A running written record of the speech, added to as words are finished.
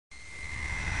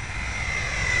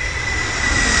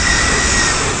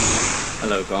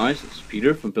Hello guys, it's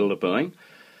Peter from Builder Boeing.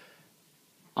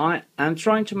 I am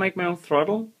trying to make my own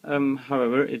throttle,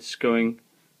 however it's going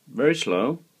very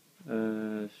slow,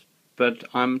 but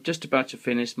I'm just about to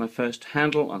finish my first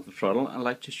handle on the throttle. I'd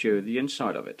like to show you the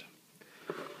inside of it.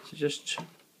 So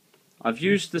I've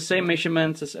used the same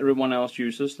measurements as everyone else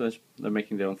uses. They're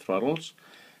making their own throttles.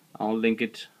 I'll link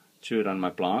to it on my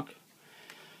blog.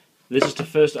 This is the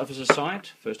first officer's side,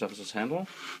 first officer's handle.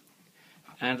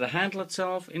 And the handle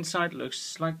itself inside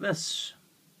looks like this.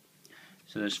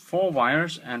 So there's 4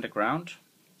 wires and a ground,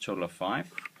 total of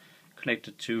 5,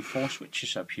 connected to 4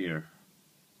 switches up here.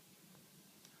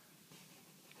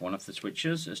 One of the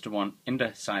switches is the one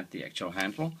inside the actual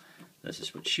handle. There's a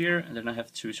switch here, and then I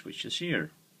have 2 switches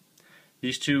here.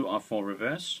 These 2 are for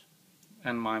reverse,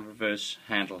 and my reverse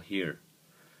handle here,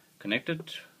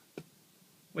 connected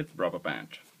with rubber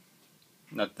band.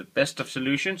 Not the best of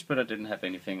solutions, but I didn't have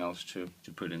anything else to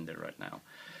put in there right now.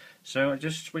 So I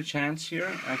just switch hands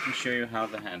here. I can show you how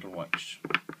the handle works.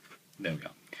 There we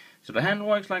go. So the handle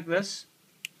works like this.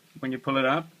 When you pull it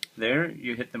up, there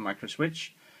you hit the micro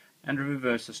switch, and the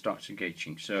reverser starts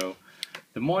engaging. So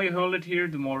the more you hold it here,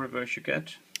 the more reverse you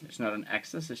get. It's not an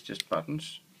axis, it's just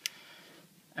buttons.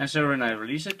 And so when I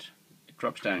release it, it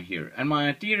drops down here. And my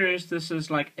idea is this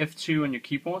is like F2 on your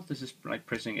keyboard. This is like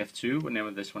pressing F2 whenever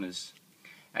this one is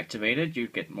activated. You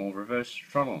get more reverse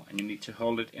throttle, and you need to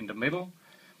hold it in the middle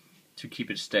to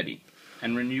keep it steady.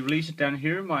 And when you release it down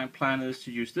here, my plan is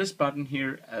to use this button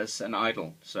here as an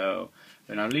idle. So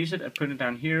when I release it and put it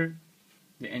down here,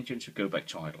 the engine should go back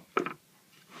to idle.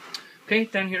 Okay,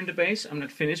 down here in the base, I'm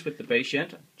not finished with the base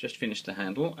yet. Just finished the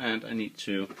handle, and I need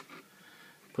to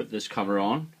put this cover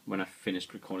on when I've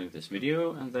finished recording this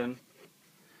video, and then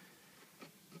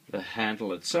the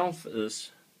handle itself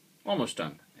is almost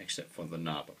done, except for the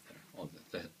knob up there, or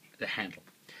the handle.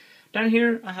 Down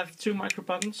here I have 2 micro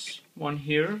buttons. One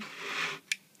here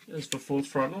is for full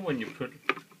throttle when you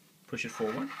push it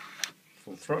forward,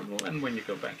 full throttle, and when you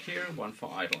go back here, one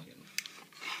for idle again.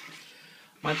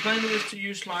 My plan is to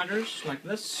use sliders like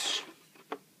this,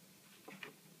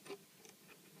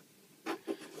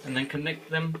 and then connect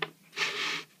them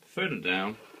further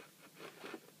down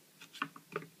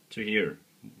to here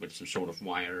with some sort of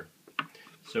wire.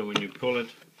 So when you pull it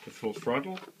to full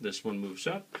throttle, this one moves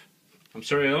up. I'm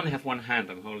sorry, I only have one hand.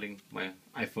 I'm holding my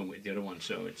iPhone with the other one,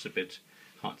 so it's a bit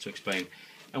hard to explain.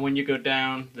 And when you go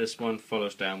down, this one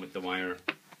follows down with the wire,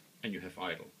 and you have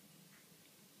idle.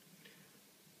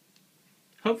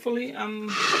 Hopefully, I'll be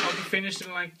finished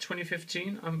in like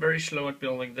 2015. I'm very slow at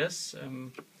building this,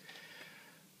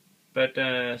 but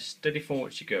steady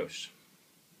forward she goes.